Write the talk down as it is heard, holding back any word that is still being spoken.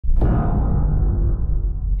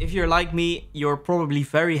If you're like me, you're probably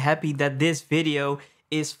very happy that this video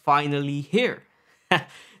is finally here.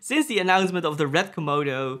 Since the announcement of the Red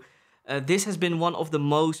Komodo, this has been one of the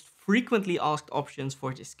most frequently asked options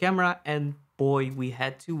for this camera, and boy, we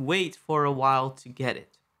had to wait for a while to get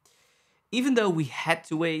it. Even though we had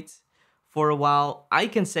to wait for a while, I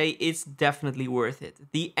can say it's definitely worth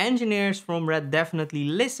it. The engineers from Red definitely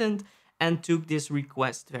listened and took this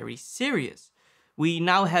request very serious. We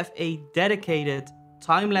now have a dedicated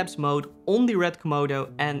time-lapse mode on the Red Komodo,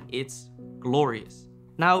 and it's glorious.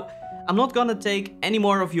 Now, I'm not gonna take any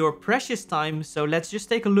more of your precious time, so let's just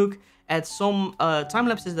take a look at some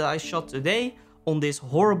time-lapses that I shot today on this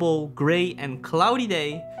horrible gray and cloudy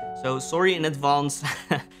day. So sorry in advance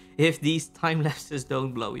if these time-lapses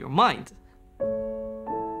don't blow your mind.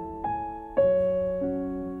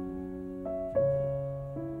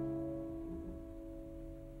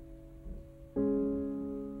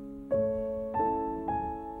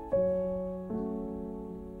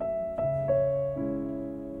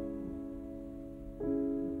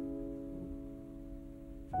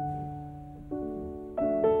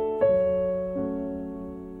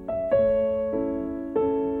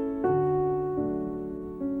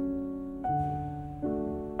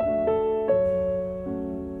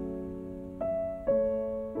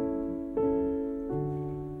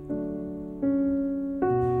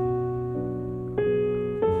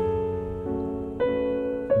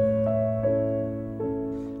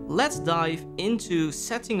 Let's dive into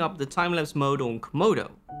setting up the time-lapse mode on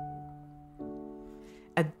Komodo.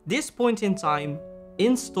 At this point in time,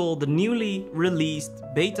 install the newly released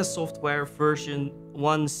beta software version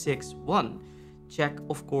 1.6.1. Check,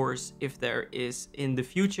 of course, if there is in the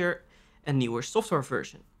future a newer software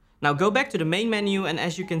version. Now go back to the main menu, and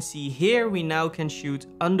as you can see here, we now can shoot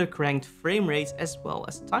undercranked frame rates as well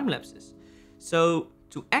as time-lapses. So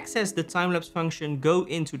to access the time-lapse function, go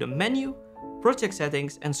into the menu, project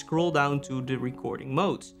settings, and scroll down to the recording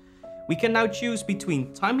modes. We can now choose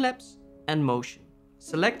between time-lapse and motion.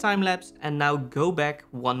 Select time-lapse and now go back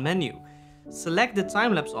one menu. Select the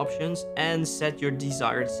time-lapse options and set your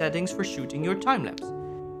desired settings for shooting your time-lapse.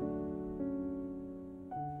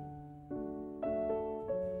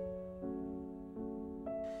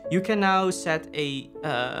 You can now set a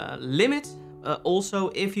limit also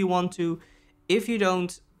if you want to. If you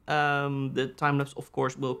don't, the time-lapse of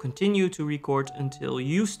course will continue to record until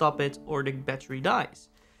you stop it or the battery dies.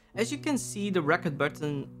 As you can see, the record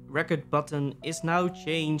button is now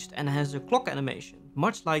changed and has a clock animation,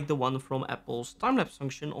 much like the one from Apple's time-lapse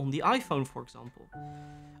function on the iPhone, for example.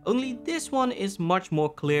 Only this one is much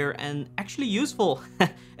more clear and actually useful,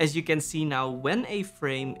 as you can see now when a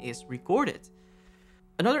frame is recorded.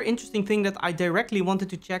 Another interesting thing that I directly wanted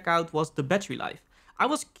to check out was the battery life. I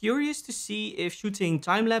was curious to see if shooting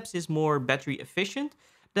time-lapse is more battery efficient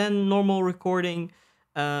than normal recording.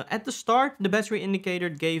 At the start, the battery indicator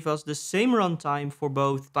gave us the same runtime for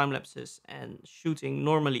both time-lapses and shooting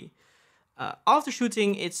normally. After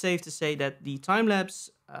shooting, it's safe to say that the time-lapse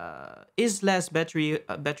is less battery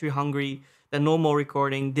hungry than normal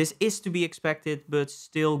recording. This is to be expected, but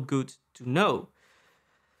still good to know.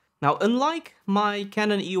 Now, unlike my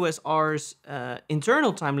Canon EOS R's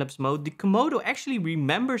internal time-lapse mode, the Komodo actually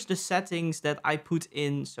remembers the settings that I put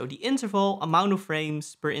in. So the interval, amount of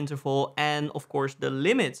frames per interval, and of course the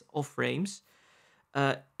limit of frames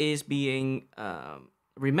is being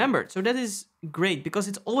remembered. So that is great because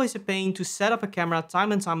it's always a pain to set up a camera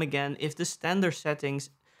time and time again if the standard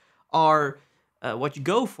settings are what you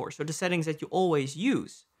go for. So the settings that you always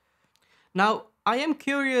use. Now, I am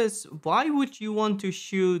curious, why would you want to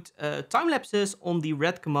shoot time-lapses on the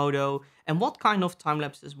Red Komodo, and what kind of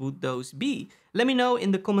time-lapses would those be? Let me know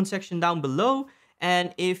in the comment section down below,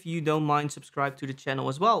 and if you don't mind, subscribe to the channel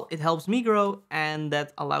as well. It helps me grow, and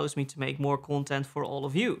that allows me to make more content for all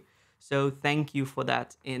of you. So thank you for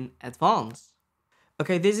that in advance.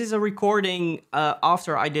 Okay, this is a recording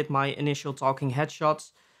after I did my initial talking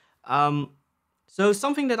headshots. So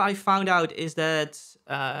something that I found out is that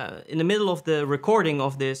in the middle of the recording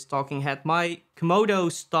of this talking head, my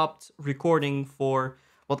Komodo stopped recording for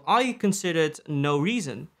what I considered no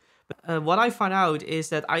reason. But what I found out is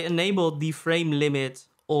that I enabled the frame limit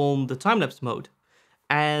on the time-lapse mode.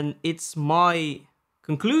 And it's my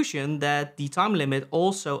conclusion that the time limit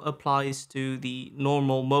also applies to the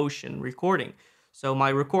normal motion recording. So my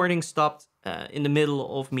recording stopped in the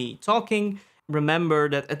middle of me talking. Remember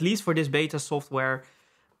that at least for this beta software,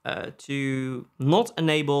 to not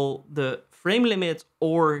enable the frame limit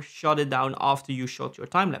or shut it down after you shot your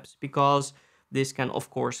time-lapse, because this can of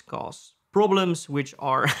course cause problems which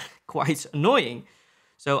are quite annoying.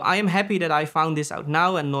 So I am happy that I found this out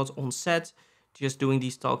now and not on set, just doing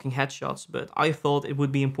these talking headshots, but I thought it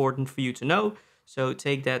would be important for you to know. So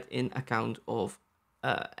take that in account of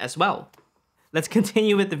as well. Let's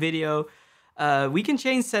continue with the video. We can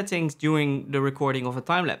change settings during the recording of a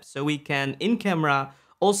time lapse. So we can, in camera,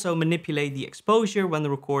 also manipulate the exposure when the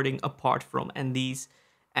recording apart from NDs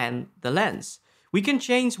and the lens. We can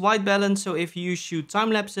change white balance, so if you shoot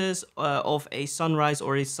time lapses of a sunrise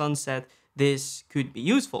or a sunset, this could be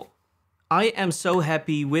useful. I am so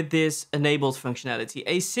happy with this enabled functionality.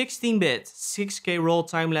 A 16-bit 6K raw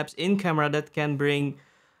time lapse in camera that can bring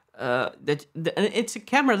it's a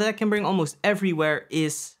camera that I can bring almost everywhere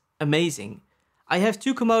is amazing. I have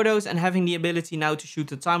 2 Komodos, and having the ability now to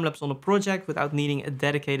shoot a time lapse on a project without needing a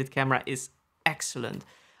dedicated camera is excellent.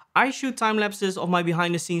 I shoot time lapses of my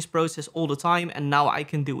behind the scenes process all the time, and now I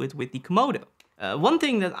can do it with the Komodo. One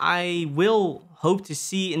thing that I will hope to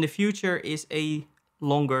see in the future is a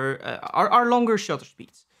longer, our longer shutter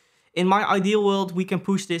speeds. In my ideal world, we can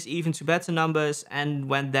push this even to better numbers, and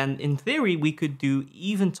then in theory we could do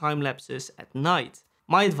even time lapses at night.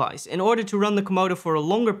 My advice, in order to run the Komodo for a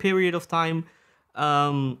longer period of time,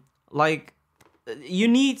 you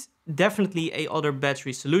need definitely a other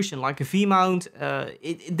battery solution, like a V-mount.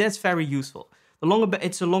 That's very useful.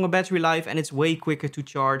 It's a longer battery life, and it's way quicker to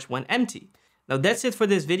charge when empty. Now that's it for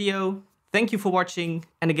this video. Thank you for watching,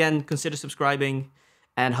 and again, consider subscribing,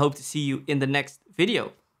 and hope to see you in the next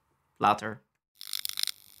video. Later.